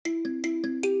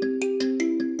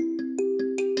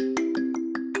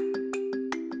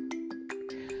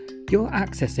you're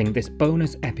accessing this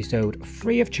bonus episode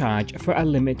free of charge for a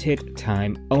limited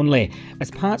time only as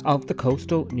part of the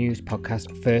Coastal News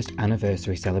Podcast first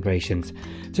anniversary celebrations.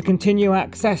 To continue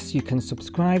access, you can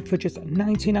subscribe for just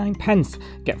 99 pence,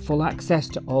 get full access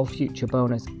to all future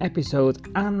bonus episodes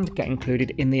and get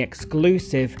included in the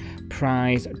exclusive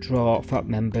prize draw for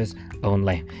members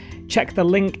only. Check the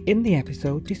link in the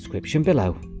episode description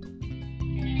below.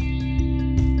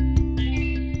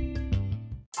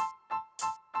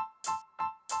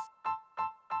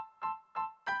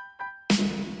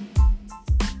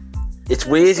 It's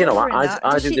weird, you know.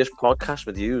 I do this podcast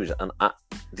with you, and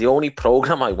the only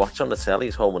program I watch on the telly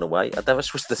is Home and Away. I never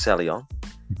switch the telly on.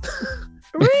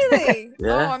 Really?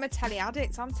 Yeah. Oh, I'm a telly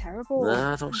addict. I'm terrible.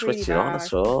 Nah, I don't switch Really it on bad.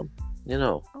 at all. You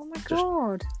know. Oh my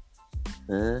god.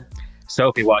 Yeah.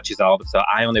 Sophie watches all the so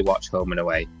I only watch Home and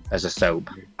Away as a soap.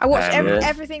 I watch Yeah.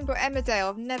 everything but Emmerdale.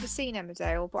 I've never seen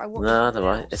Emmerdale, but I watch. Nah, everything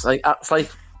don't worry. else. It's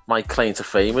like my claim to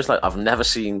fame is like I've never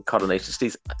seen Coronation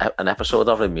Street an episode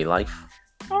of in my life.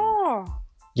 Oh.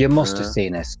 You must have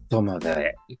seen some of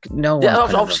it. No, Yeah,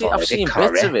 one I've seen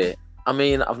bits of it. I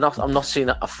mean, I'm not seen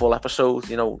a full episode.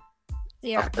 You know,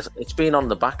 Yeah. it's been on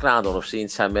the background, or I've seen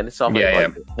 10 minutes of it. Yeah,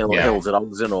 like Hills and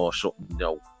Ogden or something. You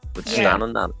know, with Stan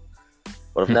and that.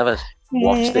 But I've never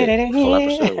watched it full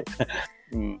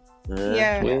episode.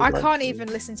 Yeah, weird, I like, can't even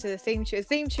listen to the theme tune. The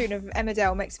theme tune of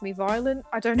Emmerdale makes me violent.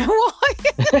 I don't know why.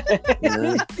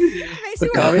 Yeah. It makes me The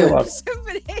want Corrie to one. punch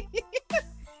somebody.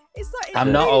 It's like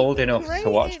I'm not really old enough to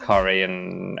watch grating. Corrie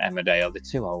and Emmerdale. They're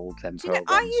too old, them Do you know,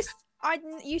 programs. I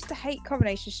used to hate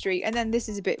Coronation Street, and then this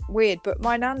is a bit weird, but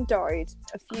my nan died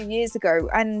a few years ago,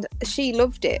 and she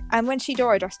loved it. And when she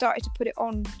died, I started to put it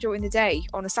on during the day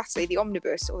on a Saturday, the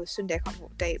omnibus, or the Sunday. I can't remember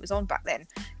what day it was on back then.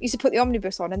 I used to put the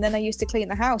omnibus on, and then I used to clean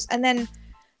the house. And then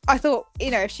I thought,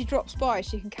 you know, if she drops by,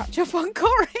 she can catch up on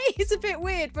Corrie. It's a bit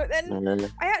weird, but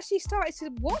then I actually started to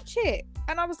watch it,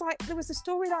 and I was like, there was a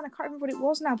storyline. I can't remember what it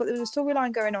was now, but there was a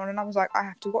storyline going on, and I was like, I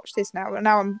have to watch this now. And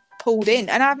now I'm pulled in,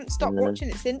 and I haven't stopped watching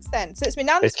it since then. So it's my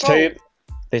nan's fault.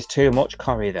 There's too much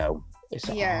Corrie though. It's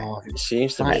It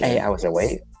seems to like me 8 hours a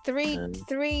week.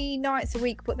 Three nights a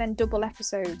week, but then double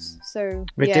episodes. So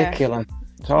Ridiculous.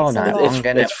 It's all It's a night lot. long, isn't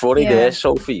it? It's funny Yeah. there,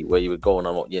 Sophie, where you were going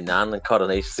on what your nan and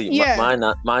Coronation Street. Yeah.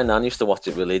 My nan used to watch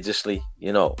it religiously,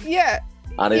 you know. yeah,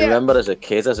 And I Yeah. remember as a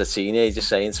kid, as a teenager,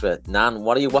 saying to her, "Nan,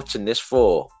 what are you watching this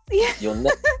for? yeah.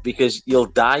 Because you'll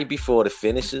die before it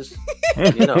finishes,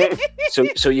 you know.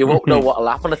 So you won't know what'll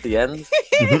happen at the end."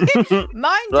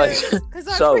 Mine Right. does, because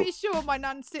I'm So- pretty sure my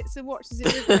nan sits and watches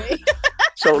it with me.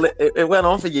 So it went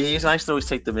on for years. I used to always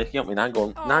take the mickey up my nan,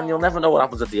 going, "Nan, you'll never know what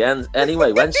happens at the end."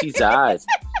 Anyway, when she died,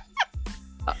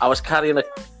 I was carrying a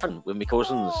coffin with my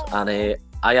cousins, and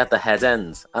I had the head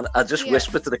end, and I just Yeah.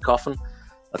 whispered to the coffin,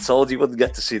 "I told you wouldn't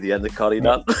get to see the end of Corrie,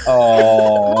 Nan."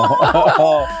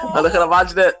 Oh. And I can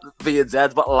imagine it being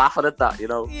dead, but laughing at that, you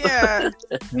know. Yeah,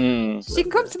 Hmm. she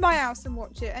can come to my house and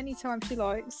watch it anytime she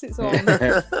likes. It's on.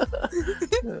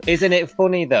 Isn't it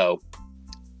funny though?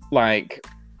 Like,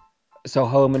 so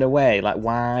Home and Away, like,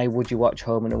 why would you watch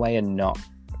Home and Away and not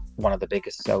one of the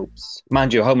biggest soaps?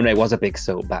 Mind you, Home and Away was a big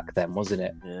soap back then, wasn't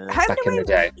it? Yeah. Back in the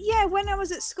day. Yeah, when I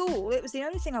was at school, it was the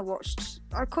only thing I watched.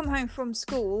 I'd come home from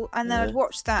school and then Yeah. I'd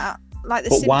watch that. Like the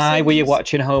But why were you Simpsons.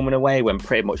 watching Home and Away when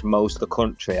pretty much most of the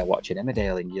country are watching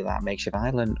Emmerdale and you that makes you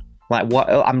violent? Like, what?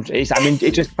 I mean,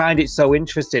 it just find it so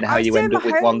interesting how I was you doing end up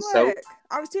my with one soap. homework.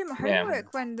 I was doing my Yeah.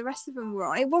 homework when the rest of them were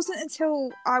on. It wasn't until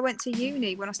I went to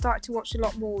uni when I started to watch a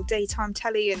lot more daytime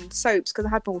telly and soaps because I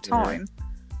had more time.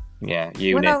 Yeah,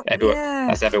 uni. Well, Everyone, yeah.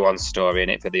 That's everyone's story,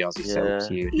 innit, for the Aussie Yeah.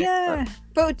 soaps, uni. Yeah,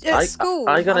 but at school,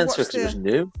 I got into it watched because it was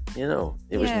new, you know.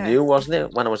 It was Yeah. new, wasn't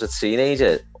it? When I was a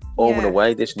teenager, Home and Yeah.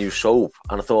 Away, this new soap,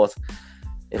 and I thought,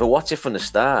 if I watch it from the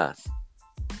start,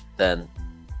 then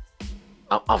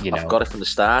I've got it from the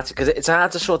start, because it's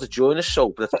hard to sort of join a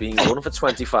soap that's been going for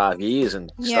 25 years and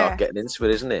Yeah. start getting into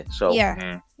it, isn't it? So,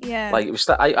 Yeah, yeah. like, it was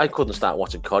I couldn't start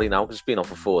watching Corrie now because it's been on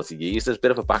for 40 years. There's a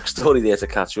bit of a backstory there to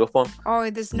catch you up on. Oh,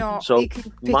 there's not. So you can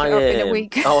pick it up in a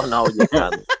week. Oh no, you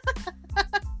can.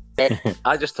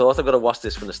 I just thought I'm going to watch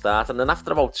this from the start, and then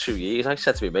after about 2 years, I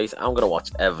said to my mate, "I'm going to watch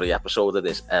every episode of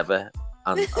this ever,"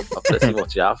 and I pretty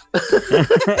much have.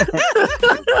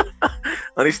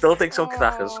 And he still thinks I'm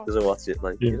crackers because I watch it,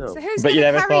 like, you know. So who's But you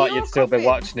gonna never carry thought your you'd still be coffin?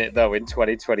 watching it though in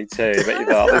 2022. But you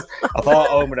thought, I thought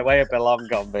Home and Away would be long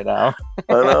gone by now.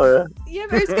 I know, Yeah,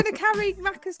 but who's going to carry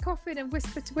Macca's coffin and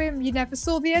whisper to him, "You never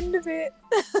saw the end of it"?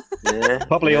 yeah.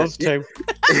 Probably yeah. us too.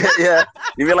 Yeah,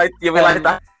 you'd be like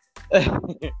that.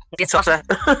 It's us.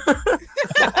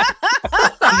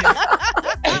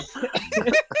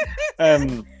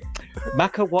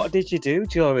 Macca, what did you do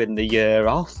during the year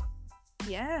off?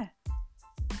 Yeah.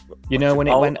 You know when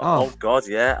it went off? Oh God,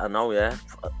 yeah, I know, yeah.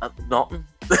 Nothing.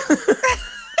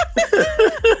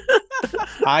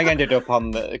 I ended up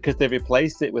on because they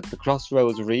replaced it with the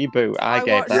Crossroads reboot. I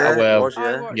gave that yeah, a whirl. it was,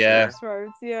 I watched Yeah.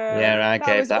 Crossroads, yeah. Yeah, I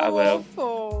gave that a whirl.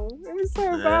 awful. It was so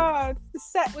Yeah. bad. The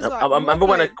set was like. I remember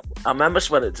when wobbly. I remember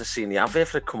when it just seen the advert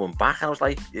for it coming back, and I was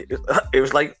like, it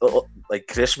was like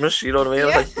Christmas, you know what I mean? I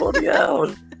was like, bloody hell.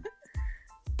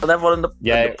 And everyone in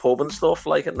the pub and stuff,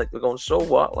 like, and like we're going, so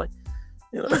what, like,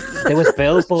 you know. There was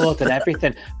billboards and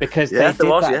everything because they did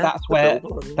that. Yeah.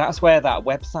 That's where that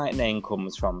website name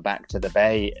comes from. Back to the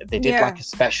Bay, they did like a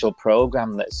special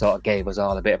program that sort of gave us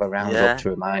all a bit of a roundup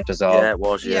to remind us all. Yeah, it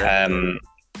was. Yeah.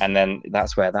 And then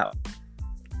that's where that.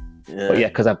 Yeah. But yeah,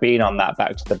 because I've been on that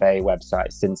Back to the Bay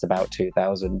website since about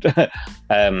 2000.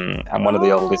 I'm one of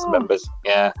the oldest members.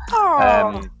 Yeah.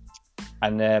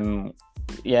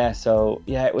 So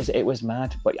it was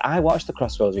mad. But I watched the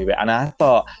Crossroads reboot, and I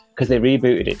thought, because they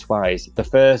rebooted it twice, the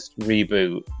first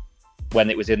reboot, when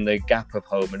it was in the gap of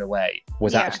Home and Away,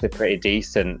 was actually pretty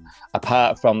decent.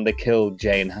 Apart from they killed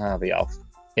Jane Harvey off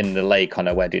in the lake on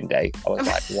her wedding day. I was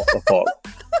like, what the fuck?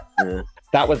 Yeah.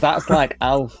 That's like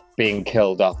Alf being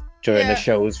killed off during the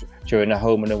shows, during a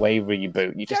Home and Away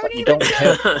reboot. You just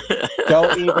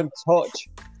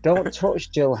don't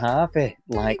touch Jill Harvey.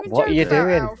 Like, what are you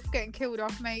doing? Alf getting killed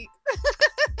off, mate.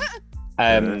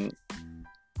 And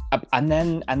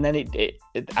then it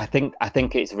I think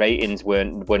its ratings were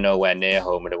nowhere near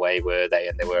Home and Away, were they?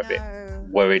 And they were a bit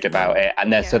worried about it.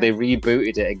 And then so they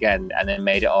rebooted it again and then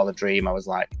made it all a dream. I was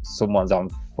like, someone's on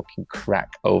fucking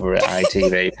crack over at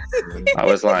ITV. I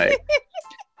was like,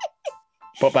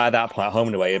 but by that point, Home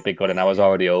and Away had been good, and I was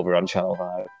already over on Channel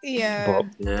 5. Yeah. Well,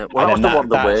 that was one of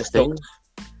the worst things.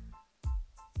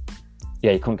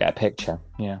 Yeah, you couldn't get a picture.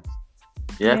 Yeah.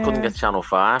 Yeah, I couldn't get Channel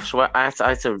 5, so I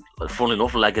had to, funnily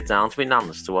enough, leg it down to my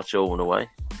nan's to watch Home and Away.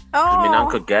 Because my nan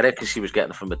could get it because she was getting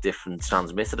it from a different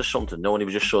transmitter or something. No, and he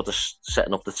was just sort of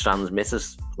setting up the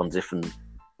transmitters from different.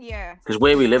 Yeah. Because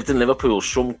where we lived in Liverpool,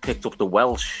 some picked up the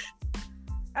Welsh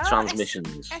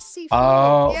transmissions.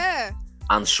 SC4, yeah.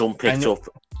 And some picked up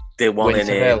the one in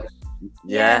here.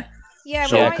 Yeah. Yeah,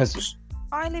 so, because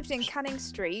I lived in Canning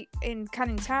Street in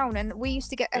Canning Town, and we used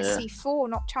to get SC4,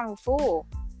 not Channel 4.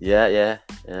 Yeah.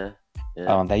 Oh,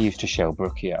 and they used to show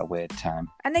Brookie at a weird time.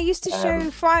 And they used to show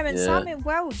Fireman Sam in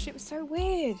Welsh. It was so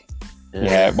weird.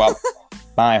 Yeah, well,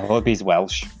 my hubby's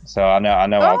Welsh, so I know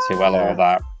how to well all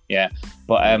that. Yeah,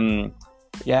 but I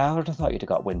would have thought you'd have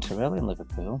got Winterhill in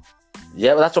Liverpool.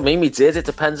 Yeah, well, that's what I mean. We did. It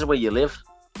depends on where you live.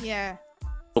 Yeah.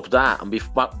 Up that, and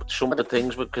some of the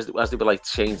things, because as they were like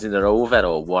changing it over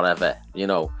or whatever, you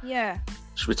know. Yeah.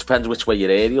 So it depends which way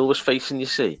your aerial was facing, you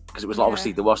see, because it was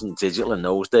obviously there wasn't digital in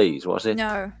those days, was it?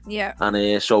 No. Yeah.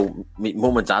 And so my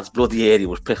mum and dad's bloody area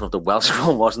was picking up the Welsh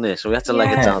one, wasn't it? So we had to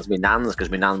leg it down to my nan's because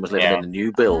my nan was living in a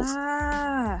new build,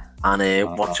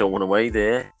 and watch Home and Away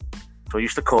there. So I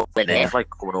used to call it there, like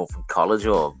coming home from college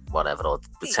or whatever, or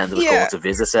pretend I was going to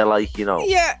visit her, like, you know.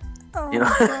 Yeah. You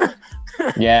know.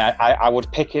 Yeah, I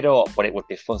would pick it up, but it would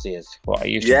be fuzzy as what I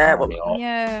used to.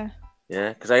 Yeah,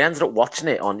 because I ended up watching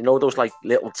it on, you know, those like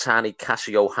little tiny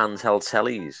Casio handheld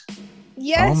tellies.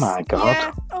 Yes. Oh my god.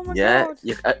 Yeah. Oh my god.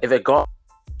 If it got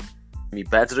in my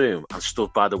bedroom and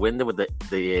stood by the window with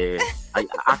the I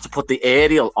had to put the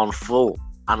aerial on full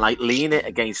and like lean it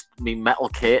against me metal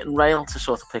curtain rail to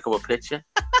sort of pick up a picture.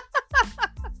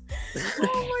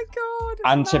 Oh my god!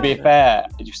 And to be fair,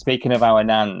 speaking of our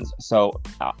nans, so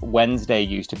Wednesday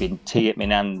used to be tea at my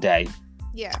nan day.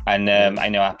 Yeah. And I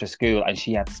know after school, and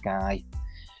she had Sky,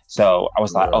 so I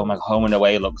was like, "Oh my, Home and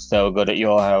Away looks so good at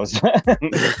your house."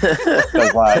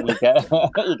 Because like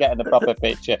you're getting a proper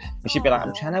picture, and she'd be like,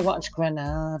 "I'm trying to watch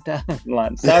Granada." I'm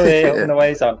like, sorry, Home and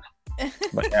Away's on.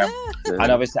 But and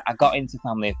obviously I got into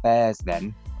Family Affairs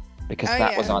then. Because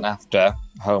that was on after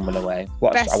Home and Away.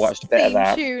 I watched a bit of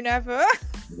that. Tune ever.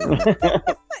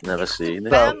 Never seen it.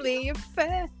 Family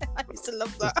Affair. I used to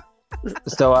love that.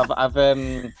 So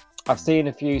I've seen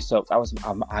a few subs. I'm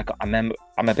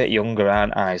a bit younger,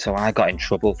 aren't I? So I got in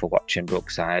trouble for watching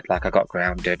Brookside. Like I got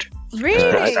grounded.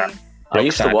 Really? I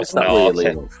used to watch that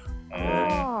really.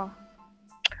 And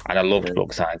I loved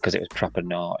Brookside because it was proper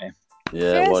naughty.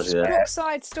 Yeah, it was, yeah.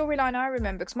 Brookside storyline I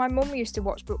remember, because my mum used to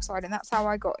watch Brookside, and that's how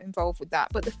I got involved with that.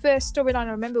 But the first storyline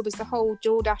I remember was the whole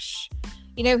Jordache,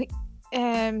 you know,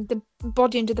 the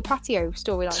body under the patio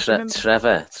storyline.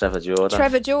 Trevor Jordache.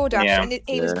 Trevor Jordache, and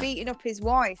he was beating up his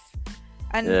wife.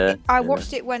 And I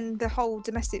watched it when the whole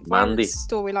domestic violence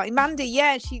storyline. Mandy,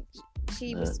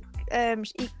 she was.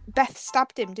 Beth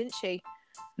stabbed him, didn't she?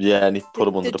 Yeah, and he put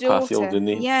him under the patio, daughter. didn't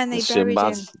he? Yeah, and they The buried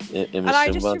him. Sinbad. And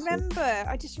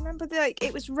I just remember like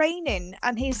it was raining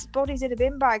and his body's in a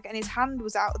bin bag and his hand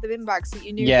was out of the bin bag, so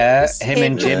you knew. Yeah, it was him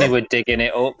and Jimmy were digging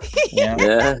it up. Yeah.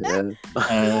 Yeah.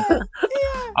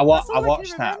 I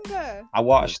watched that. I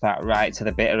watched that right to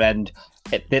the bitter end.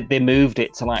 They moved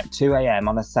it to like 2 a.m.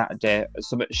 on a Saturday,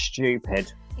 something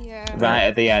stupid. Yeah. Right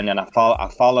at the end, and I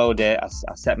followed it. I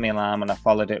set my alarm and I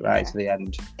followed it right to the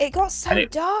end. It got so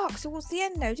dark towards the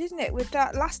end, though, didn't it? With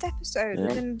that last episode,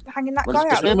 with him hanging that guy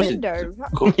out the window.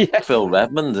 Phil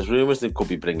Redmond. There's rumours they could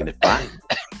be bringing it back.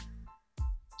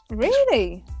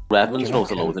 Really? Redmond's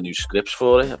wrote a load of new scripts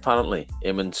for it. Apparently,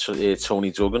 him and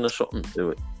Tony Duggan or something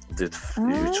did.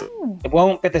 It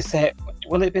won't be the same.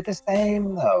 Will it be the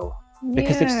same though?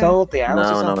 Because they've sold the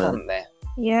houses, haven't they?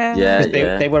 Yeah.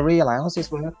 They were real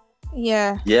houses, weren't they?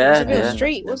 Yeah. Yeah. It was a real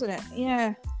street, wasn't it?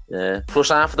 Yeah. Yeah. Plus,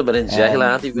 half of them are in jail,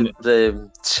 aren't they?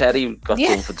 The Cherry got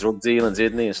done for drug dealing,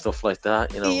 didn't he, and stuff like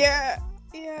that. You know. Yeah.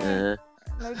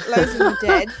 Loads of them are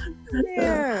dead.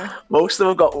 Yeah. Most of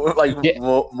them got like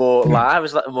more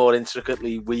lives, like more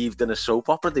intricately weaved in a soap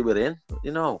opera they were in.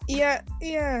 You know. Yeah.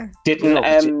 Didn't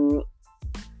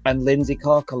and Lindsay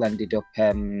Corkle ended up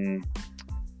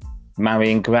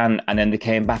marrying Grant, and then they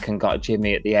came back and got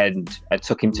Jimmy at the end and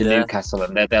took him to Newcastle,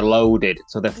 and they're loaded,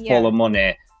 so they're full of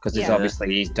money because it's obviously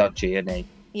he's dodgy, isn't he?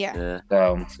 Yeah.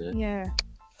 So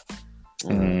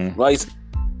right.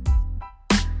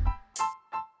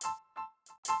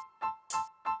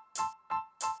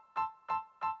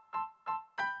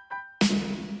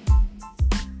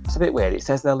 It's a bit weird. It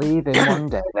says they're leaving one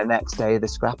day, the next day they're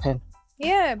scrapping.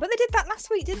 Yeah, but they did that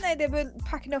last week, didn't they? They were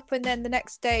packing up, and then the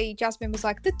next day, Jasmine was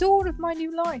like, "The dawn of my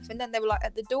new life," and then they were like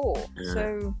at the door. Yeah.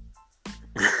 So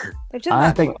they've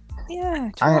done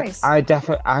that. Twice.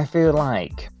 I feel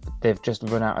like they've just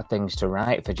run out of things to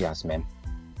write for Jasmine.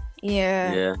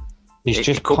 Yeah. He's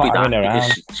just pottering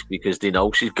around because they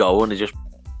know she's going. They just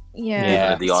give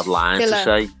her the odd line to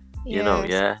say. You know,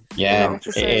 it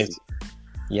is.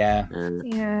 Yeah.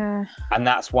 And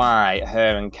that's why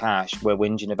her and Cash were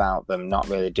whinging about them not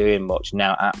really doing much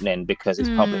now happening, because it's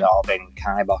probably all been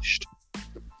kiboshed.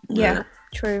 Yeah,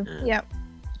 true. Yeah.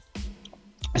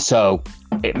 So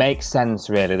it makes sense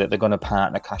really that they're going to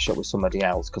partner Cash up with somebody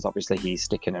else, because obviously he's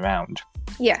sticking around.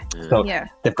 Yeah. So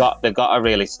they've got to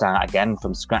really start again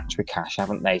from scratch with Cash,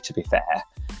 haven't they? To be fair.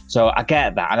 So I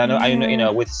get that, and I know you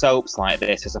know with soaps like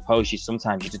this, I suppose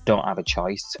sometimes you just don't have a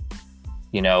choice.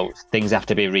 You know, things have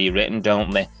to be rewritten,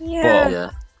 don't they?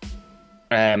 Yeah.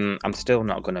 But I'm still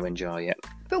not going to enjoy it.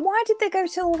 But why did they go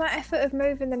to all that effort of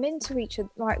moving them into each other,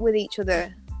 like with each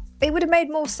other? It would have made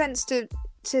more sense to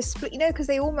split, you know, because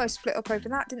they almost split up over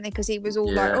that, didn't they? Because he was all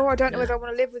like, "Oh, I don't know whether I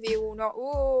want to live with you or not."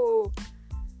 Oh.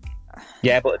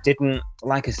 Yeah, but didn't,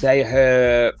 like I say,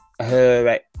 her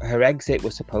exit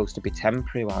was supposed to be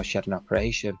temporary while she had an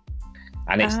operation,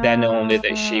 and it's then only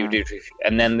that she would,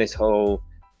 and then this whole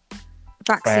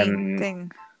vaccine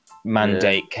thing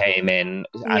mandate came in,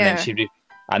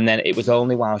 and then it was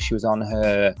only while she was on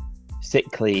her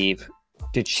sick leave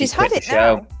did she quit the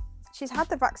show. Now. She's had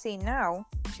the vaccine now.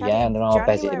 And they're all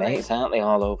busy mates, aren't they?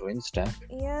 All over Insta.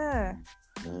 Yeah.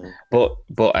 But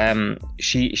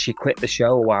she quit the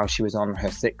show while she was on her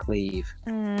sick leave.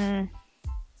 So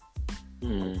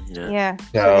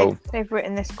they've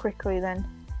written this quickly then.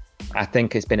 I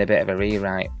think it's been a bit of a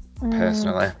rewrite,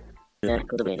 personally. Yeah, it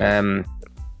could have been.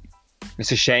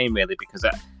 It's a shame, really, because,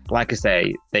 like I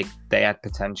say, they had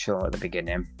potential at the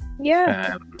beginning.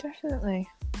 Yeah, definitely.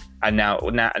 And now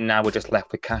we're just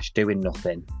left with Cash doing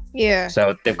nothing. Yeah.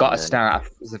 So they've got to start.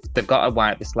 They've got to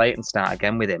wipe the slate and start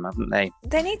again with him, haven't they?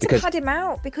 They need to pad him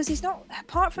out, because he's not.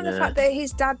 Apart from the fact that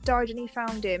his dad died and he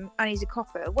found him, and he's a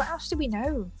copper. What else do we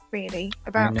know really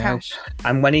about Cash?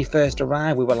 And when he first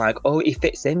arrived, we were like, "Oh, he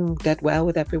fits in dead well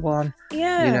with everyone."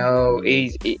 Yeah. You know,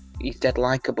 he's dead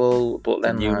likable. But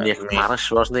then Nick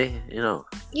Paris, wasn't he? You know.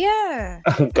 Yeah.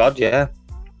 Oh God, yeah.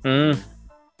 The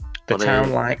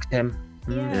town liked him.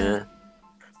 Yeah.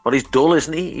 But he's dull,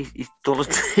 isn't he? He's dull.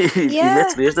 He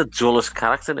literally is the dullest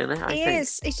character in it, I think. He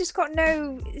is. He's just got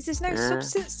there's no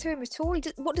substance to him at all.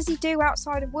 What does he do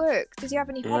outside of work? Does he have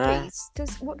any hobbies?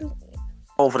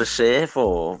 Over the safe,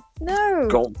 or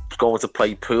going to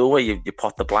play pool where you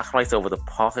pot the black right over the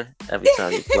pocket every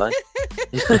time you play.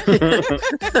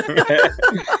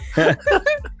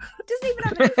 Doesn't even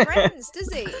have any friends,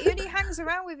 does he? He only hangs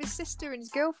around with his sister and his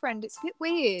girlfriend. It's a bit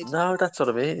weird. No, that's what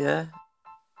I mean. Yeah.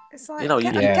 It's like,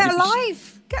 get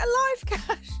alive,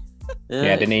 Cash.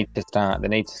 Yeah, they need to start. They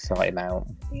need to sort him out.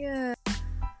 Yeah.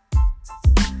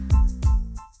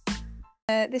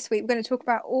 This week we're going to talk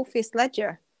about Orpheus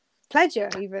Ledger, Ledger,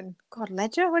 even. God,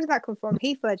 Ledger? Where did that come from?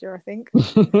 Heath Ledger, I think.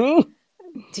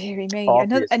 Deary me.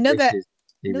 Orpheus Another wishes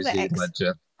he was Heath ex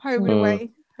Ledger. home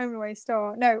and away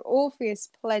star. No, Orpheus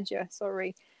Pledger,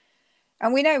 sorry.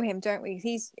 And we know him, don't we?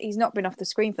 He's not been off the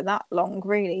screen for that long,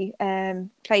 really.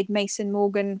 Played Mason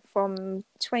Morgan from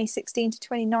 2016 to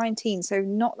 2019, so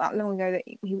not that long ago. That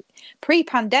he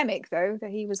pre-pandemic though,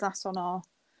 that he was last on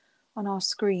our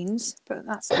screens. But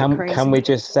that's crazy. Can we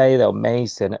just say though,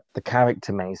 Mason, the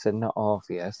character Mason, not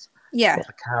Orpheus, yeah, but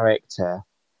the character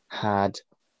had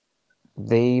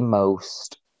the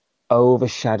most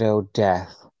overshadowed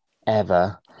death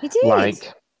ever. He did.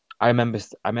 Like, I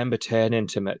remember turning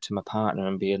to my partner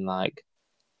and being like,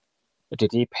 "Did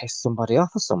he piss somebody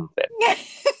off or something?"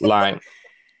 Like,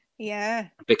 yeah,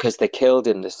 because they killed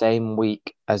him the same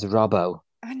week as Robbo,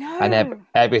 I know, and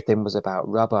everything was about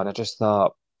Robbo, and I just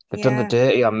thought they've done the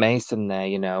dirty on Mason there,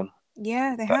 you know.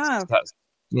 Yeah, they have. That's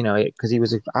you know, because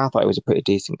I thought he was a pretty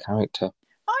decent character.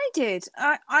 I did.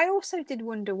 I also did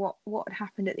wonder what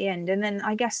happened at the end, and then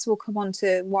I guess we'll come on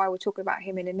to why we're talking about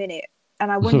him in a minute.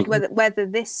 And I wondered whether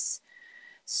this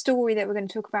story that we're going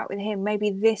to talk about with him, maybe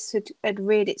this had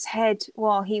reared its head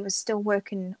while he was still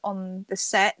working on the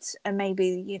set, and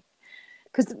maybe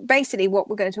because basically what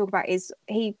we're going to talk about is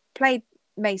he played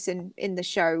Mason in the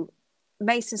show.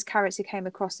 Mason's character came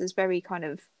across as very kind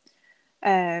of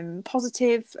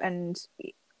positive and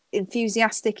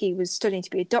enthusiastic. He was studying to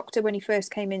be a doctor when he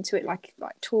first came into it, like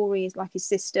Tori is like his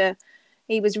sister.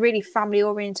 He was really family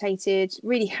orientated,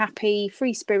 really happy,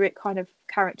 free spirit kind of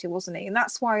character, wasn't he? And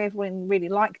that's why everyone really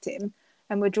liked him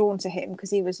and were drawn to him,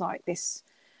 because he was like this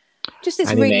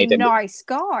really nice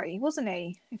guy, wasn't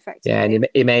he? Effectively. Yeah, and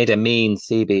he made a mean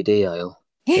CBD oil.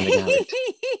 He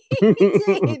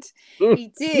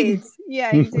did.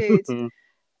 Yeah, he did.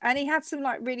 And he had some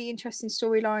like really interesting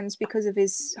storylines because of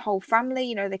his whole family.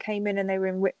 You know, they came in and they were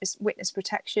in witness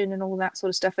protection and all that sort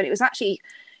of stuff. And it was actually,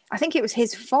 I think it was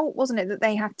his fault, wasn't it, that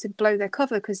they had to blow their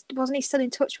cover, because wasn't he still in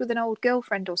touch with an old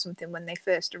girlfriend or something when they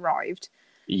first arrived?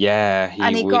 Yeah,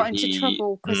 he got into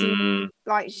trouble because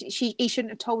he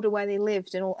shouldn't have told her where they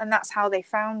lived and all, and that's how they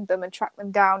found them and tracked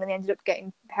them down, and they ended up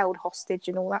getting held hostage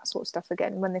and all that sort of stuff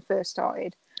again when they first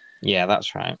started. Yeah,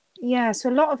 that's right. Yeah, so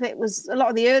a lot of the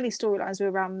early storylines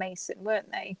were around Mason,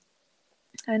 weren't they?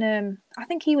 And I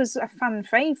think he was a fan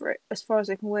favourite as far as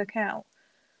I can work out.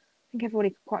 I think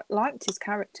everybody quite liked his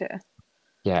character.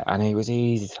 Yeah, and he was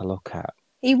easy to look at.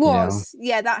 He was,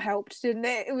 yeah, that helped, didn't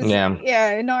it? It was,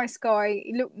 a nice guy.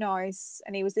 He looked nice,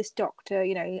 and he was this doctor.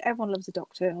 You know, everyone loves a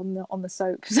doctor on the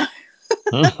soap, so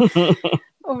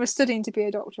or was studying to be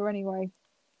a doctor anyway.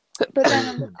 But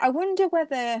then I wonder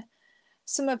whether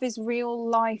some of his real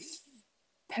life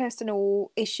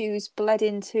personal issues bled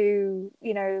into,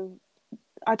 you know,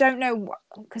 I don't know,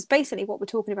 because basically what we're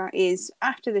talking about is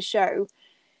after the show,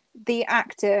 the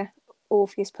actor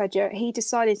Orpheus Pledger, he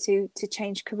decided to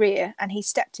change career, and he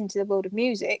stepped into the world of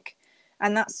music,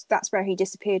 and that's where he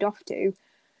disappeared off to.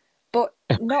 But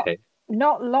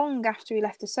not long after he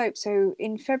left the soap, so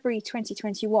in February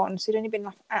 2021, so he'd only been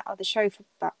out of the show for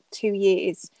about 2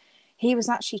 years, he was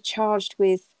actually charged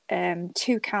with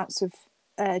 2 counts of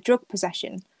drug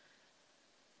possession.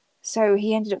 So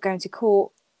he ended up going to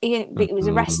court. He was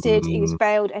arrested, he was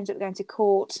bailed, ended up going to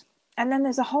court. And then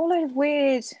there's a whole load of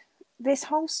weird, this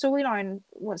whole storyline,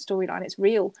 it's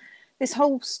real. This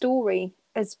whole story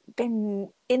has been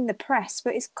in the press,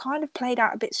 but it's kind of played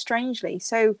out a bit strangely.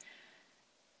 So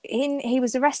he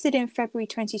was arrested in February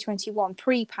 2021,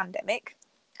 pre-pandemic,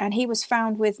 and he was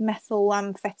found with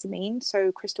methamphetamine,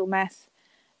 so crystal meth,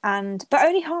 but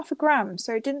only 0.5 gram,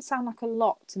 so it didn't sound like a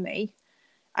lot to me.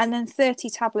 And then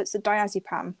 30 tablets of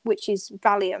diazepam, which is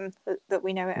Valium that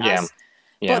we know it as.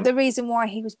 Yeah. But the reason why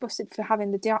he was busted for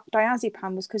having the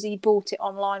diazepam was because he bought it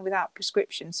online without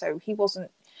prescription. So he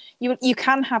wasn't. You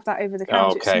can have that over the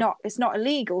counter. Oh, okay. It's not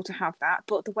illegal to have that,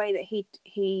 but the way that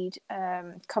he'd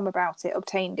come about it,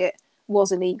 obtained it,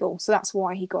 was illegal. So that's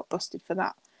why he got busted for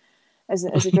that as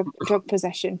a drug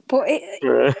possession. But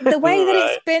the way that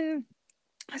it's been.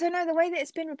 I don't know, the way that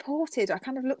it's been reported, I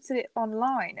kind of looked at it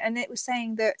online, and it was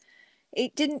saying that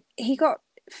he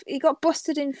got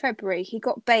busted in February, he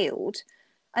got bailed,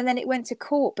 and then it went to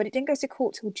court, but it didn't go to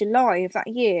court till July of that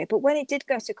year. But when it did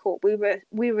go to court, we were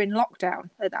in lockdown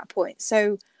at that point.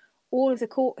 So all of the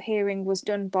court hearing was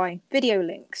done by video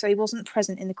link. So he wasn't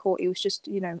present in the court, he was just,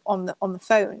 you know, on the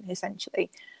phone essentially.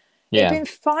 Yeah. It'd been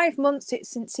 5 months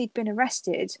since he'd been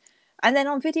arrested. And then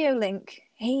on video link,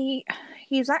 he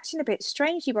was acting a bit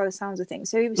strangely by the sounds of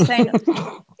things. So he was saying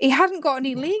he hadn't got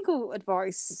any legal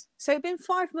advice. So it'd been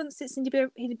 5 months since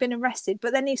he'd been arrested.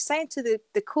 But then he was saying to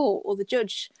the court or the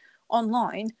judge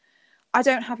online, I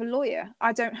don't have a lawyer.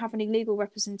 I don't have any legal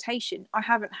representation. I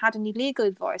haven't had any legal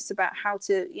advice about how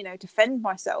to, defend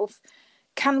myself.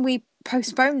 Can we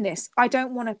postpone this? I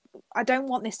don't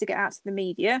want this to get out to the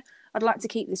media. I'd like to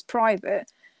keep this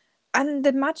private. And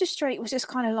the magistrate was just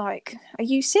kind of like, "Are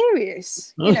you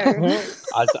serious?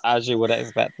 As you would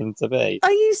expect them to be.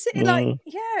 Are you like,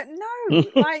 yeah, no,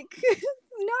 like,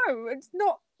 no, it's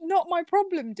not my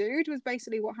problem, dude," was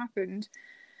basically what happened.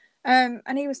 And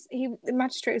the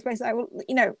magistrate was basically like,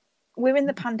 "Well, we're in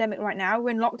the pandemic right now. We're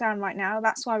in lockdown right now.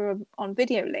 That's why we're on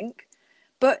video link.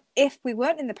 But if we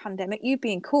weren't in the pandemic, you'd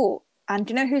be in court. And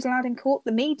do you know who's allowed in court?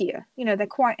 The media. They're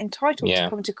quite entitled to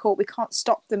come to court. We can't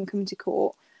stop them coming to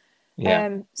court.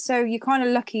 Yeah. So you're kind of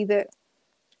lucky that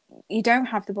you don't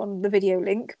have them on the video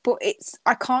link. But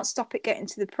I can't stop it getting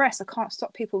to the press. I can't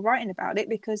stop people writing about it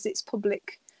because it's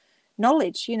public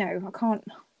knowledge. I can't.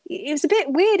 It was a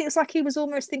bit weird. It was like he was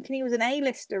almost thinking he was an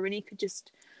A-lister and he could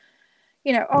just,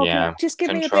 just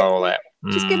give me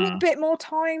a bit more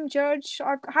time, Judge.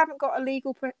 I haven't got a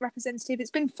legal representative.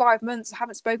 It's been 5 months. I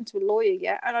haven't spoken to a lawyer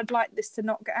yet, and I'd like this to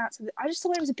not get out to I just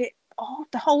thought it was a bit odd.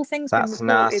 The whole thing's that's been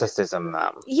reported. Narcissism,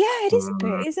 that. Yeah, it is a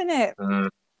bit, isn't it?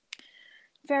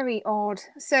 Very odd.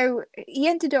 So he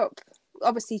ended up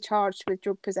obviously charged with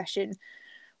drug possession,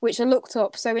 which I looked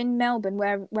up. So in Melbourne,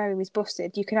 where he was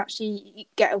busted, you can actually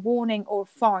get a warning or a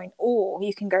fine, or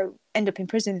you can end up in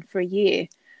prison for a year.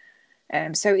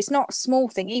 So it's not a small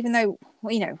thing, even though,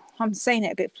 I'm saying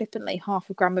it a bit flippantly,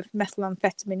 0.5 gram of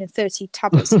methamphetamine and 30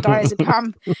 tablets of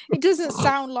diazepam. It doesn't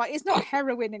sound like, it's not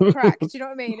heroin and crack. Do you know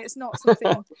what I mean? It's not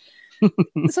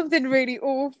something really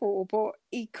awful, but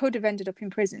he could have ended up in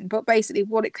prison. But basically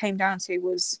what it came down to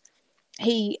was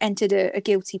he entered a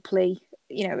guilty plea,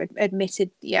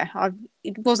 admitted, he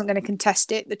wasn't going to contest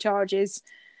the charges.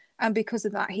 And because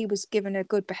of that, he was given a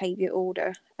good behaviour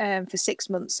order for 6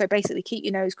 months. So basically, keep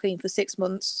your nose clean for 6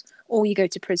 months, or you go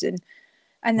to prison.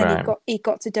 And then he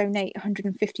got to donate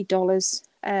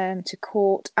 $150 to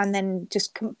court, and then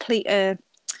just complete a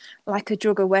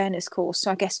drug awareness course.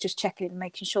 So I guess just checking and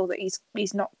making sure that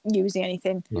he's not using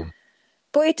anything. Yeah.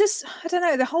 But it just, I don't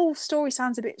know, the whole story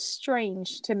sounds a bit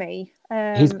strange to me.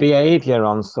 His behaviour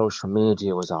on social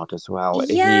media was odd as well.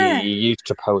 Yeah. He used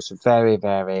to post very,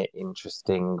 very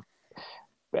interesting,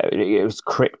 it was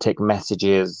cryptic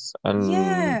messages.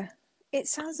 And it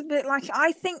sounds a bit like,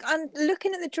 I think, I'm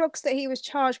looking at the drugs that he was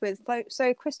charged with,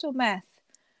 so crystal meth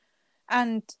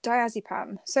and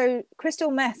diazepam. So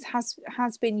crystal meth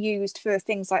has been used for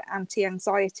things like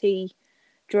anti-anxiety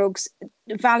drugs,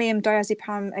 Valium,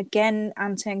 diazepam, again,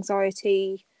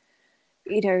 anti-anxiety.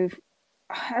 I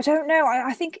don't know.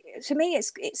 I think, to me,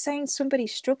 it's saying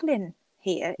somebody's struggling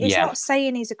here. It's not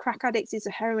saying he's a crack addict, he's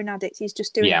a heroin addict, he's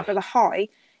just doing it for the high.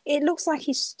 It looks like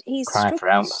he's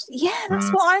struggling. Yeah,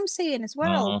 that's what I'm seeing as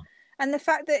well. And the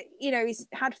fact that, he's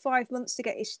had 5 months to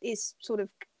get his sort of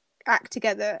act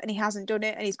together and he hasn't done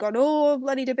it, and he's gone,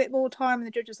 I need a bit more time, and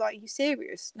the judge was like, "Are you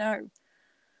serious?" No.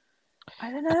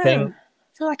 I don't know.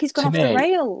 I feel like he's gone off the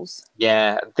rails.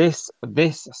 Yeah, this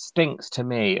stinks to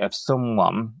me of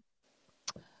someone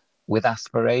with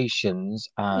aspirations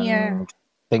and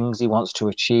things he wants to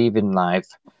achieve in life.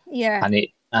 Yeah.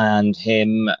 And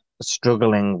him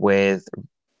struggling with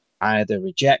either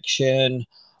rejection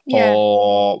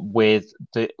or with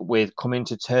coming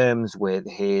to terms with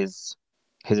his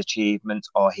achievements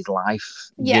or his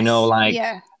life. Yes.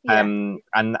 And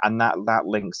that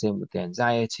links in with the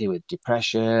anxiety, with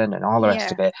depression, and all the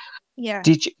rest of it. Yeah.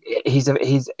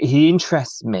 He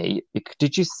interests me.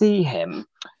 Did you see him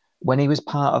when he was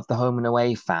part of the Home and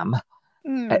Away fam?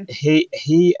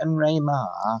 He and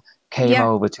Raymar came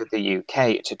over to the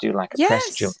UK to do like a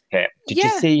press junket. Did you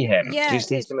see him? Yeah, Did you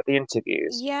see some of the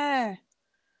interviews? Yeah.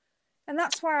 And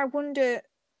that's why I wonder,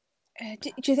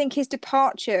 do you think his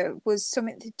departure was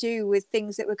something to do with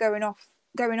things that were going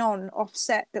on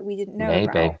offset that we didn't know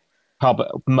about? Maybe. Probably,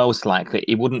 most likely.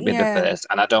 He wouldn't be the first,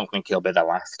 and I don't think he'll be the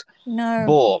last. No.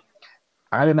 But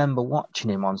I remember watching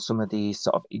him on some of these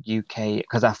sort of UK,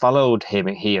 because I followed he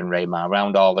and Raymar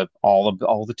around all the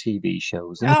TV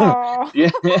shows. Oh.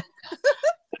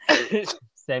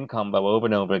 Same combo over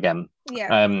and over again.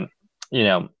 Yeah.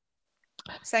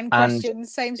 Same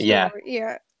questions, same story.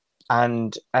 Yeah.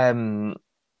 And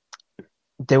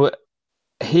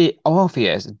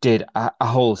Orpheus did a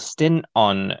whole stint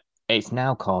on, it's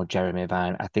now called Jeremy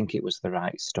Vine. I think it was The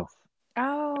Right Stuff.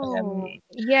 Oh,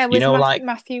 with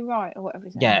Matthew Wright or whatever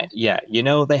his name is. Yeah.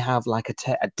 They have like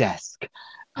a desk,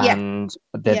 and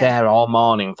they're Yeah. there all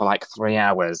morning for like 3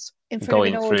 hours In front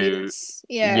going of an through. audience.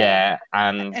 Yeah.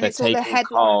 And And they're it's all the taking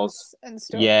calls. headlines and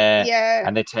stuff. Yeah, Yeah.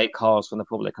 and they take calls from the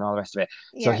public and all the rest of it.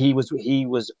 So Yeah. he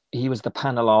was the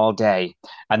panel all day,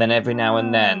 and then every now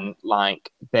and then,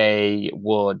 like they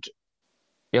would,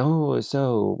 oh,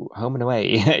 so home and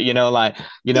away, like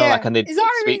and they'd Is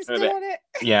Irene speak to him a still bit. on it?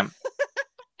 Yeah.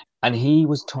 And he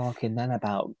was talking then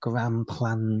about grand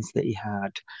plans that he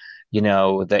had,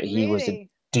 that he was a Really?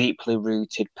 deeply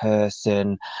rooted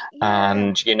person. Yeah. And,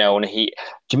 and do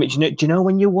you know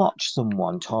when you watch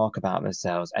someone talk about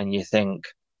themselves and you think,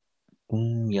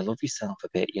 you love yourself a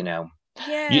bit,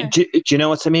 Yeah. Do you know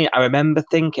what I mean? I remember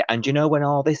thinking, and when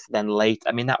all this then late,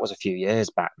 I mean, that was a few years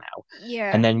back now.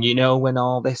 Yeah. And then, when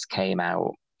all this came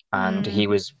out and he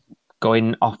was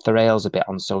going off the rails a bit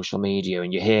on social media,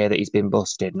 and you hear that he's been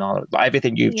busted and all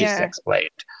everything you've just explained.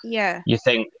 Yeah. You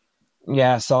think,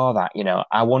 yeah, I saw that,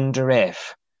 I wonder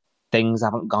if things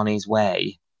haven't gone his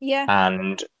way. Yeah.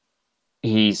 And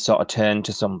he's sort of turned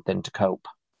to something to cope.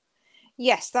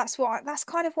 Yes, that's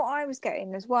kind of what I was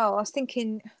getting as well. I was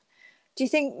thinking, do you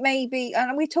think maybe,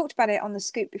 and we talked about it on the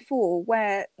Scoop before,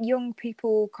 where young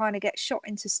people kind of get shot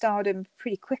into stardom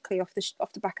pretty quickly off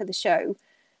the back of the show.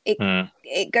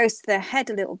 It goes to their head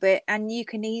a little bit, and you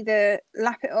can either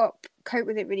lap it up, cope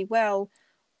with it really well,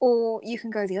 or you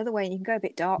can go the other way and you can go a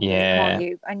bit dark with it, can't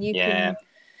you? And you can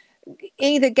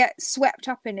either get swept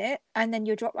up in it and then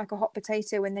you drop like a hot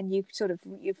potato, and then you sort of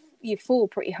you fall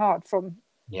pretty hard from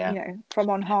from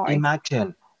on high.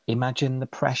 Imagine the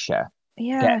pressure.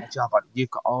 Yeah. Getting a job on,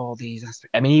 you've got all these aspects.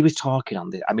 I mean, he was talking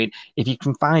on this. I mean, if you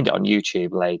can find it on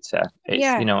YouTube later, it's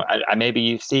I maybe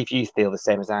you see if you feel the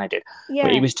same as I did. Yeah.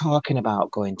 But he was talking about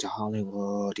going to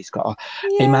Hollywood. He's got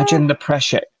imagine the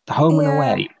pressure. Home and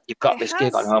Away. You've got this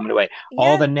gig on Home and Away.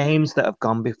 All the names that have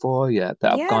gone before you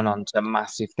that have gone on to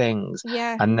massive things.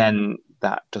 Yeah. And then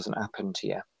that doesn't happen to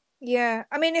you. Yeah.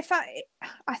 I mean,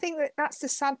 I think that's the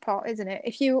sad part, isn't it?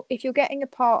 If you're getting a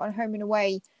part on Home and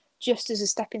Away just as a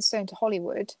stepping stone to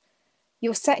Hollywood,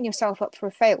 you're setting yourself up for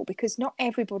a fail, because not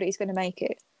everybody's going to make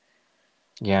it.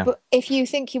 Yeah. But if you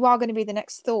think you are going to be the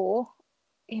next Thor,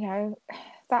 it's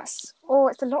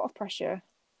a lot of pressure.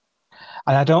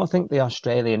 And I don't think the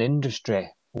Australian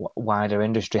industry, wider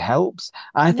industry, helps.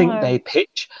 I think they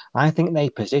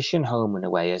position Home and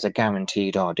Away as a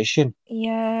guaranteed audition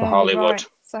for Hollywood. Right.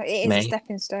 So it is a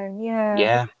stepping stone.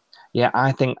 Yeah.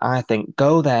 I think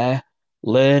go there,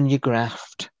 learn your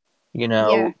graft.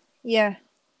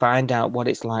 Find out what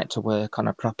it's like to work on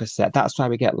a proper set. That's why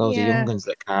we get loads of young ones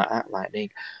that can't act like me.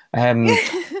 And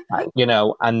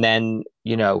then,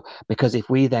 because if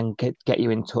we then get you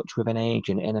in touch with an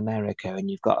agent in America and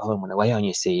you've got Home and Away on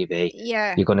your CV,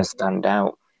 you're going to stand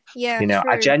out. Yeah,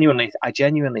 I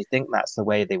genuinely think that's the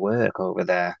way they work over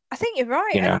there. I think you're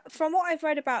right. And from what I've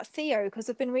read about Theo, because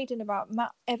I've been reading about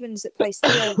Matt Evans that plays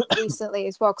Theo recently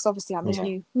as well, because obviously I'm his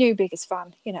new biggest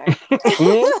fan,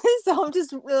 so I'm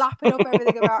just lapping up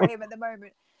everything about him at the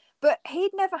moment. But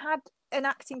he'd never had an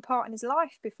acting part in his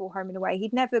life before Home and Away.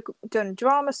 He'd never done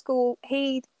drama school.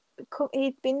 He'd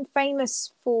been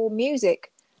famous for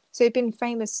music. So he'd been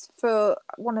famous for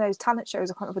one of those talent shows.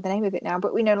 I can't remember the name of it now,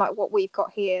 but we know like what we've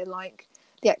got here, like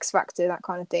the X Factor, that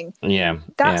kind of thing. Yeah.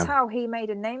 That's how he made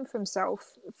a name for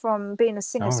himself, from being a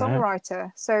singer-songwriter.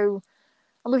 Right. So,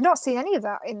 and we've not seen any of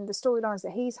that in the storylines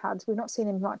that he's had. We've not seen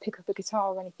him like pick up a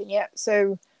guitar or anything yet.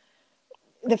 So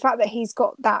the fact that he's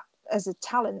got that as a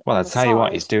talent. Well, I'll tell you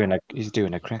what, he's doing a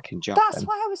cracking job. That's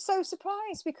why I was so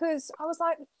surprised, because I was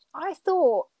like, I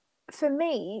thought, for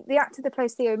me, the actor that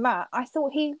plays Theo Matt, I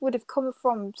thought he would have come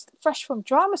fresh from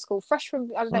drama school, fresh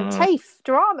from, I don't know, TAFE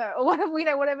drama or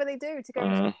whatever they do to go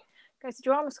to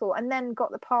drama school, and then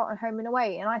got the part on Home and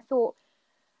Away. And I thought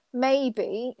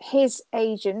maybe his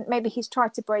agent, maybe he's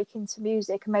tried to break into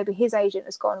music, and maybe his agent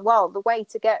has gone, well, the way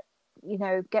to get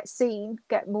seen,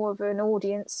 get more of an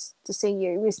audience to see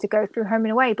you is to go through Home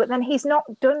and Away. But then he's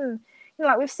not done.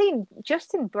 Like, we've seen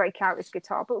Justin break out his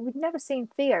guitar, but we've never seen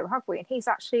Theo, have we? And he's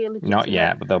actually a legitimate... Not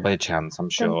yet, but there'll be a chance, I'm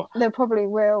sure. There probably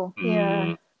will,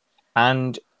 yeah.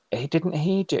 And you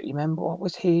remember, what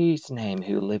was his name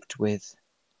who lived with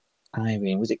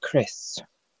Irene? Was it Chris?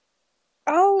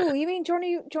 Oh, you mean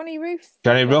Johnny Ruff?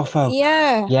 Johnny Ruffo.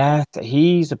 Yeah. Yeah,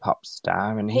 he's a pop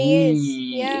star, and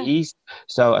he's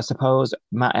so I suppose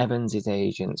Matt Evans'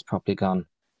 agent's probably gone,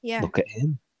 look at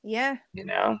him. Yeah.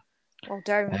 Well,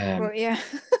 don't, but yeah.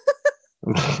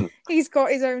 He's got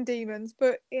his own demons,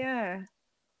 but yeah.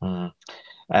 So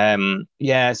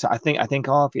I think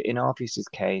in Orpheus's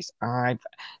case,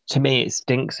 to me it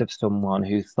stinks of someone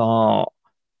who thought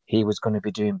he was going to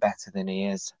be doing better than he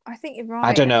is. I think you're right.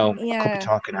 I don't know. Yeah. I could be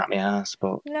talking out my ass,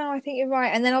 but no, I think you're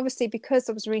right. And then obviously because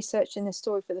I was researching this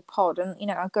story for the pod, and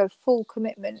I go full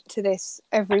commitment to this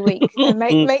every week and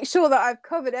make sure that I've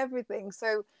covered everything.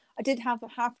 So I did have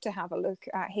to have a look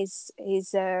at his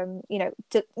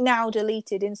now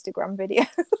deleted Instagram video.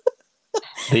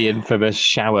 the infamous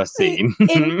shower scene.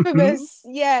 Infamous,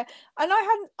 yeah. And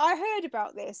I heard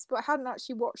about this, but I hadn't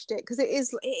actually watched it because it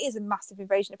is a massive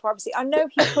invasion of privacy. I know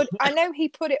he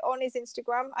put it on his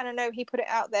Instagram, and I know he put it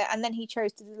out there, and then he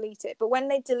chose to delete it. But when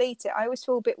they delete it, I always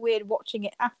feel a bit weird watching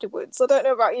it afterwards. I don't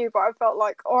know about you, but I felt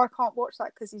like, I can't watch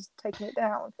that because he's taking it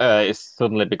down. It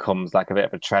suddenly becomes like a bit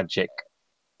of a tragic.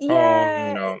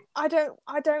 Yeah, no. I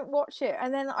don't watch it,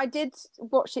 and then I did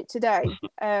watch it today,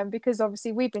 because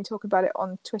obviously we've been talking about it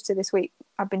on Twitter this week.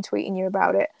 I've been tweeting you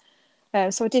about it,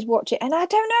 so I did watch it, and I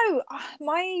don't know,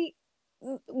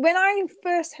 when I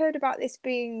first heard about this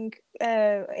being,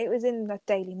 it was in the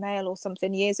Daily Mail or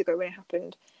something years ago when it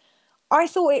happened. I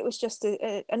thought it was just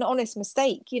an honest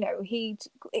mistake.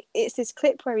 It's this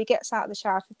clip where he gets out of the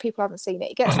shower. If people haven't seen it,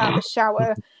 he gets out of the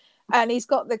shower. And he's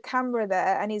got the camera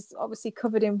there, and he's obviously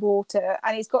covered in water,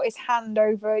 and he's got his hand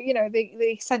over,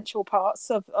 the essential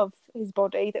parts of his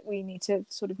body that we need to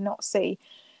sort of not see.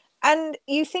 And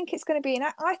you think it's going to be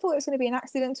I thought it was going to be an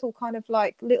accidental kind of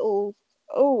like little,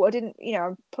 I didn't,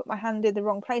 put my hand in the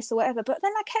wrong place or whatever. But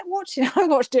then I kept watching. I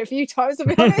watched it a few times, to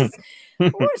be honest. And I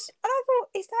thought,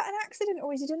 is that an accident,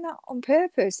 or is he doing that on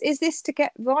purpose? Is this to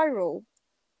get viral?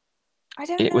 I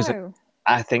don't know.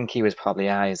 I think he was probably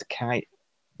high as a kite.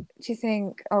 Do you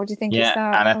think? Oh, do you think yeah, it's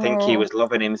that? And I think he was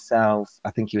loving himself. I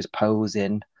think he was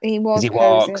posing. He was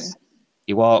posing.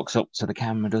 He walks up to the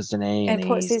camera, doesn't he? And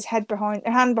puts his hand behind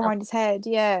his head.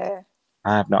 Yeah.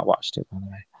 I have not watched it, by the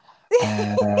way.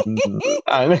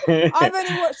 I've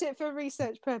only watched it for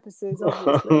research purposes,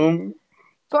 obviously.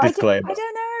 But I don't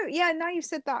know. Yeah, now you've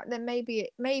said that, then maybe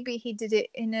he did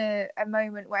it in a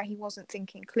moment where he wasn't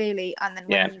thinking clearly, and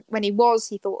then when he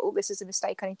thought, this is a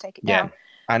mistake, I need to take it down.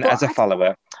 And as a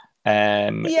follower,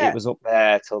 it was up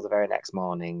there till the very next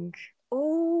morning.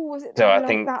 Oh, was it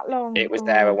that long? It was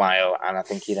there a while, and I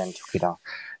think he then took it off.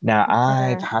 Now,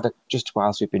 I've had just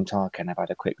whilst we've been talking, I've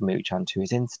had a quick mooch onto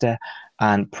his Insta,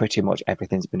 and pretty much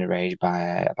everything's been erased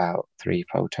by about 3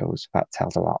 photos. That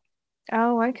tells a lot.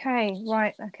 Oh, okay.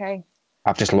 Right, okay.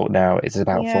 I've just looked now. It's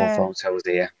about 4 photos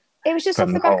here. It was just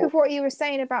off the back of what you were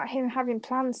saying about him having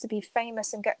plans to be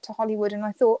famous and get to Hollywood, and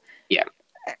I thought... Yeah.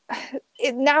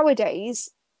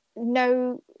 Nowadays,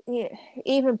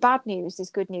 even bad news is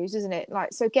good news, isn't it?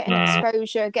 Like, so getting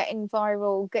exposure, getting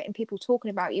viral, getting people talking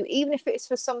about you, even if it's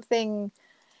for something,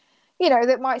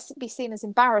 that might be seen as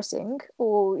embarrassing,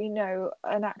 or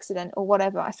an accident or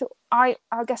whatever. I thought, I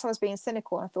guess I was being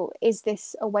cynical. I thought, is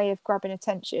this a way of grabbing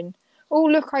attention? Oh,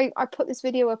 look, I put this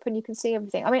video up and you can see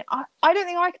everything. I mean, I don't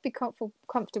think I could be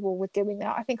comfortable with doing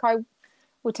that. I think I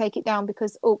would take it down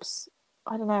because, oops,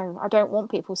 I don't know. I don't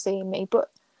want people seeing me, but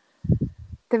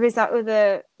there is that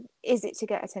other. Is it to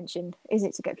get attention? Is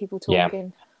it to get people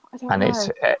talking? I don't know.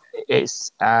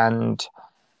 It's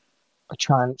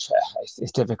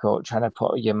difficult trying to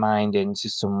put your mind into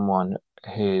someone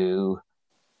who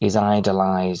is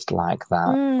idolized like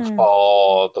that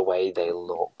for the way they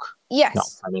look. Yes.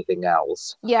 Not for anything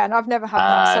else. Yeah, and I've never had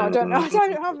that, so I don't know. I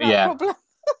don't have that problem.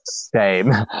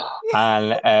 Same.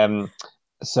 And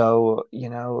so,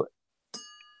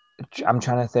 I'm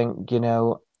trying to think,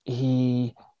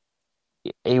 he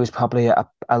was probably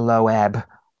a low ebb,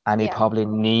 and he probably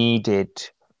needed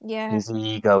his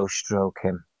ego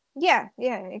stroking. Yeah,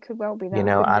 it could well be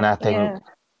that.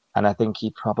 And I think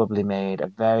he probably made a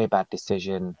very bad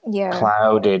decision. Yeah.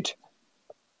 Clouded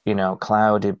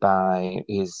by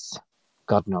his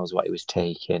God knows what he was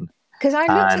taking. Because I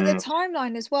looked at the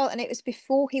timeline as well, and it was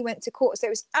before he went to court. So it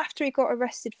was after he got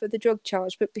arrested for the drug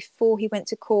charge, but before he went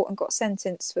to court and got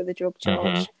sentenced for the drug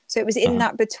charge. So it was in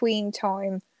that between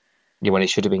time. Yeah, when he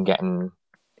should have been getting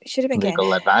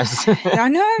legal advice. I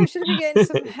know, should have been getting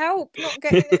some help, not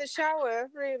getting in the shower,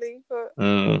 really. But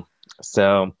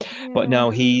but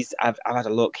no, I've had a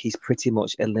look. He's pretty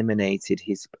much eliminated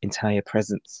his entire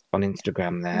presence on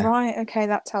Instagram there. Right. Okay,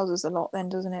 that tells us a lot, then,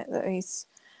 doesn't it? That he's.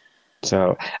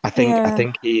 So I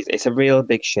think it's a real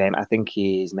big shame. I think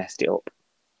he's messed it up.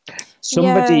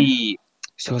 Somebody,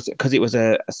 because it was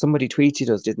somebody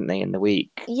tweeted us, didn't they, in the week?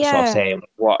 Yeah. Sort of saying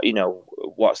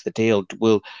what's the deal?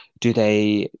 Do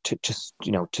they to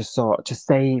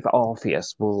save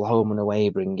Orpheus? Will Home and Away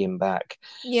bring him back?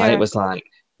 Yeah. And it was like,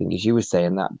 think, as you were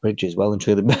saying, that bridge is well and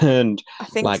truly burned. I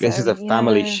think Like, so, this is a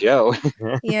family show.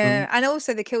 Yeah, and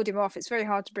also they killed him off. It's very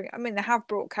hard to bring. I mean, they have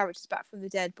brought characters back from the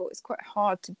dead, but it's quite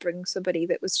hard to bring somebody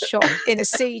that was shot in a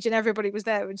siege and everybody was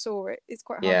there and saw it. It's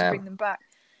quite hard to bring them back.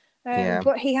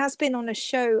 But he has been on a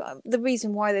show. The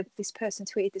reason why this person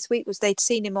tweeted this week was they'd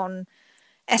seen him on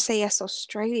SAS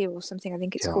Australia or something, I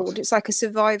think it's called. It's like a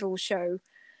survival show.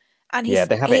 And they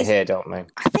have it here, don't they?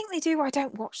 I think they do. I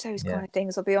don't watch those kind of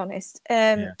things, I'll be honest.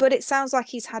 But it sounds like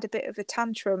he's had a bit of a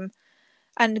tantrum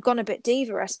and gone a bit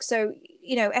diva-esque. So,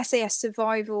 you know, SAS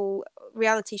survival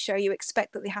reality show, you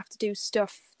expect that they have to do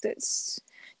stuff that's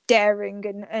daring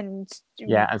and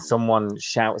and someone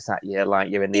shouts at you like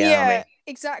you're in the army.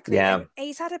 Exactly. And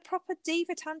he's had a proper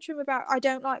diva tantrum about, I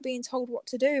don't like being told what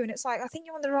to do, and it's like, I think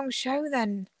you're on the wrong show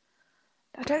then.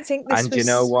 I don't think this you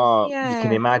know what, you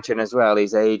can imagine as well,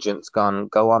 his agent's gone,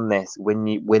 go on this, win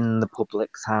the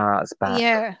public's hearts back.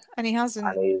 And he hasn't.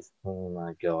 And he's, oh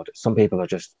my god, some people are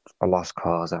just a lost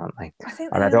cause, aren't they? I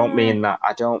think and I don't mean that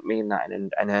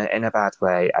in a bad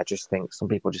way. I just think some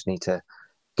people just need to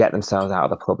get themselves out of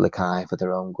the public eye for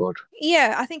their own good.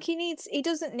 I think he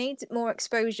doesn't need more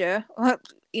exposure,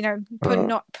 you know,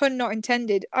 pun not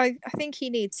intended. I think he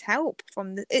needs help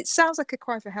it sounds like a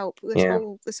cry for help,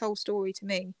 this whole story to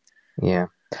me.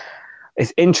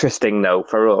 It's interesting though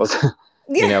for us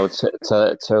you know,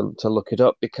 to look it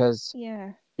up, because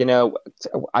you know,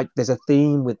 there's a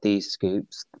theme with these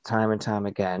scoops time and time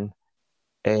again.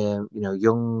 You know,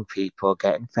 young people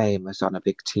getting famous on a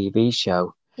big TV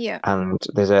show. And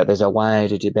there's a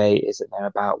wider debate, isn't there,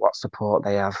 about what support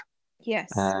they have.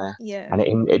 And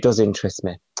it does interest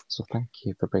me. So thank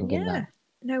you for bringing that.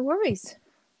 No worries.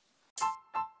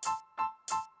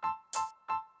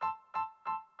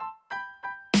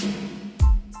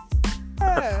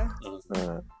 I'm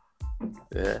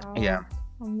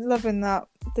loving that,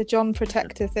 the John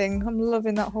Protector thing. I'm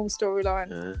loving that whole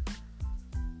storyline.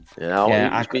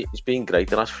 It's been great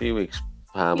the last few weeks.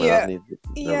 And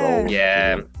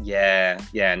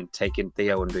taking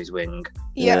Theo under his wing.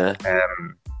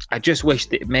 I just wish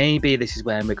that maybe this is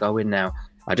where we're going now.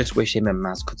 I just wish him and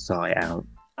Maz could sort it out.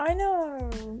 I know.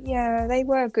 Yeah, they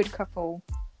were a good couple.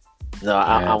 No,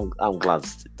 I'm glad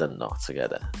they're not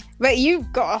together. But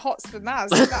you've got a hots for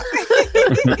Maz.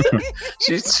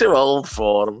 She's too old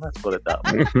for him. Let's put it that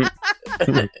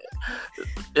way.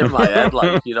 In my head,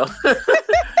 like, you know.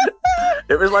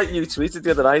 It was like you tweeted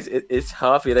the other night. It's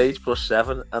half your age plus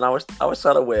 7, and I was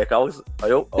trying to work. I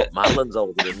hope Madeline's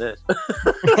older than this.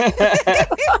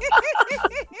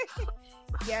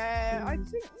 I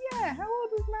think. How old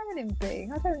would Marilyn be?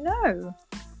 I don't know.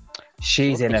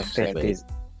 She's in her 50s.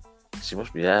 She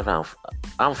must be around.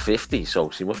 I'm 50, so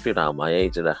she must be around my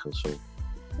age, I reckon. So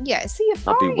so you're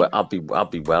fine. I'll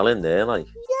be well in there, like.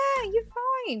 Yeah, you're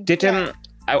fine.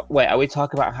 Wait, are we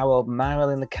talking about how old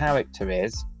Marilyn the character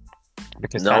is?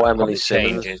 Because no, Emily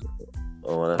Simmons.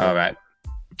 All right.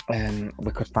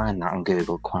 We could find that on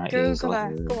Google quite easily.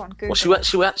 Go on, Google. Well,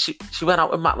 she went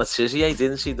out with Matt Le Tissier,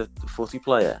 didn't she? The footy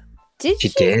player. Did she?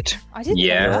 She did. I didn't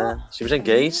know that. She was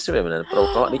engaged to him and then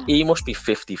broke up. He must be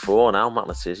 54 now, Matt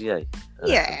Le Tissier.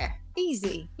 Yeah,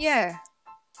 easy. Yeah.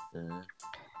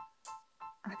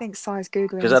 I think Si's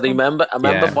Googling. Because I remember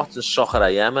watching Soccer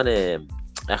AM and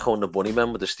Echo and the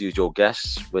Bunnymen with the studio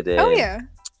guests with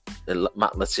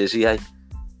Matt Le Tissier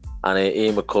and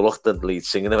Ian McCulloch, the lead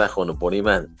singer of Echo and the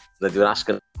Bunnymen. They were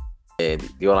asking,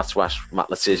 you want to ask Matt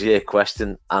Le Tissier a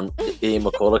question, and Ian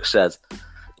McCulloch said,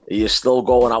 "Are you still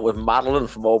going out with Madeline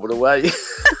from over the way?"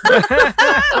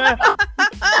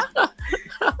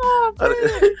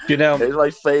 You know, it's my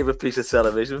favourite piece of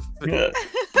television.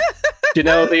 Do you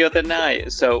know, the other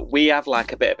night, so we have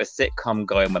like a bit of a sitcom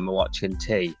going when we're watching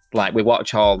tea. Like, we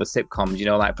watch all the sitcoms, you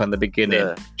know, like from the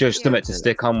beginning. Just something to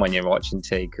stick on when you're watching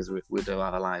tea, because we do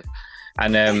have a life.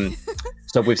 And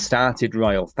so we've started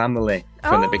Royal Family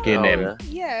from the beginning.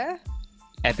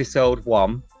 Episode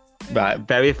 1, right,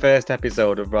 very first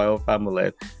episode of Royal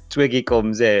Family. Twiggy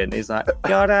comes in, he's like,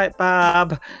 "You all right,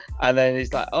 Bob?" And then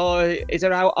he's like, "Oh, is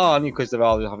it out on?" Because they're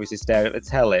all obviously staring at the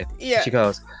telly. She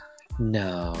goes,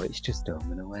 "No, it's just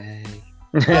Home and Away."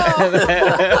 And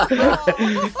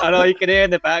all you can hear in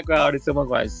the background is someone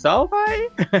going, "Solvay?"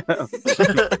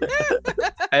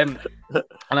 And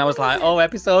I was like, "Oh,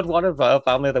 episode 1 of Royal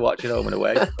Family, they're watching Home and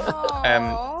Away."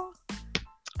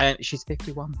 And she's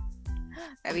 51.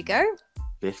 There we go.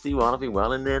 51, I'll be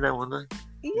well in there now, wouldn't I?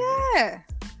 Yeah.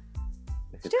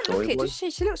 She don't look it, does she?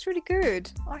 She looks really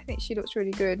good. I think she looks really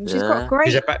good. And she's got a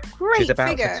great She's about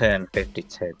figure. to turn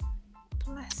 52.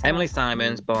 Emily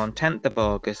Simons, born 10th of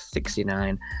August,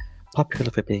 69. Popular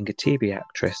for being a TV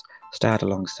actress, starred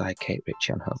alongside Kate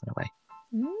Ritchie on Home and Away.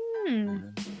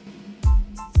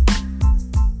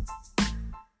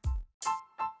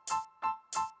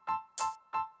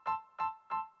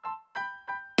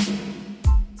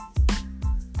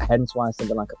 Hence why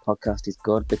something like a podcast is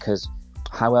good, because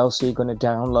how else are you going to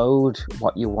download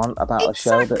what you want about a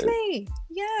show? Exactly.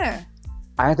 Yeah.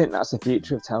 I think that's the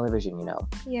future of television, you know.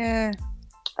 Yeah.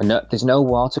 And there's no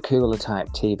water cooler type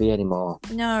TV anymore.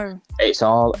 No. It's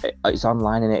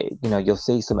online, and it, you know, you'll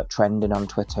see something trending on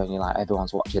Twitter, and you're like,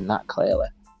 everyone's watching that clearly.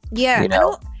 Yeah. You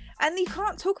know? And you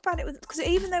can't talk about it because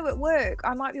even though at work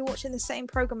I might be watching the same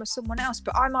program as someone else,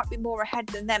 but I might be more ahead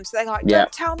than them. So they're like,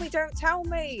 "Don't tell me."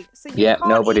 So you can't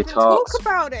nobody even talks talk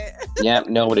about it.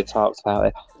 Nobody talks about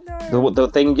it. No.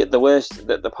 The worst,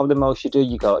 the probably the most you do,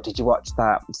 you go, "Did you watch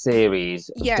that series?"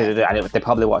 Yeah. And they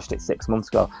probably watched it 6 months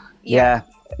ago. Yeah,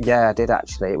 I did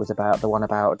actually. It was about the one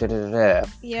about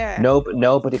Yeah.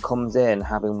 Nobody comes in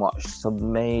having watched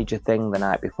some major thing the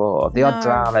night before. The odd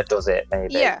drama does it,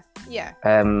 maybe. Yeah.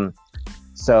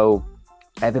 So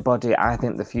everybody, I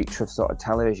think the future of sort of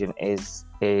television is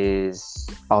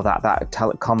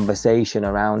that conversation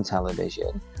around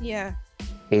television. Yeah.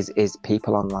 Is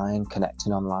people online,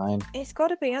 connecting online. It's got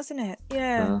to be, hasn't it?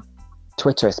 Yeah.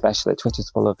 Twitter especially. Twitter's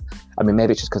full of, I mean,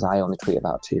 maybe it's just because I only tweet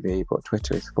about TV, but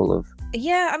Twitter is full of...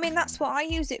 Yeah, I mean, that's what I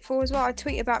use it for as well. I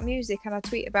tweet about music and I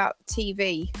tweet about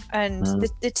TV. And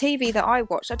the TV that I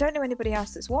watch, I don't know anybody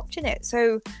else that's watching it.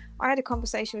 So I had a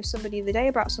conversation with somebody the other day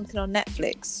about something on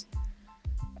Netflix.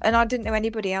 And I didn't know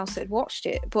anybody else that had watched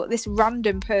it. But this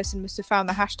random person must have found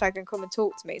the hashtag and come and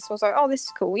talk to me. So I was like, oh, this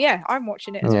is cool. Yeah, I'm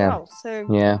watching it as well. So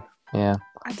Yeah.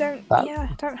 I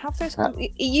don't have those.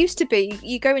 It used to be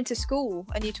you go into school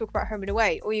and you talk about Home and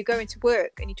Away, or you go into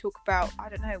work and you talk about, I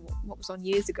don't know what was on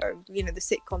years ago, you know, the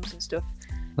sitcoms and stuff.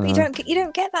 But you don't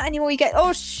get that anymore. You get,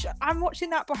 I'm watching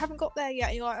that, but I haven't got there yet.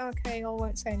 And you're like, okay, I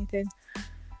won't say anything.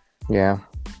 Yeah.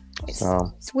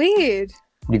 It's weird.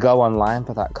 You go online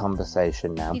for that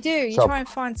conversation now. You do. You try and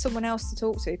find someone else to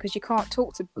talk to because you can't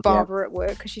talk to Barbara at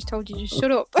work because she's told you to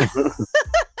shut up.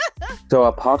 So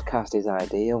a podcast is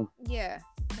ideal. Yeah,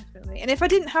 definitely. And if I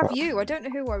didn't have you, I don't know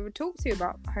who I would talk to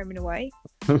about Home and Away.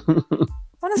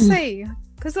 Honestly,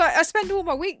 because I spend all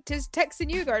my week just texting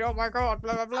you going, oh my God,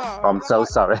 blah, blah, blah. I'm so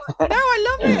sorry. No,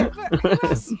 I love it. But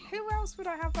who else would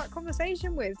I have that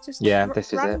conversation with? Just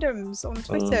this is randoms on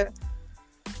Twitter.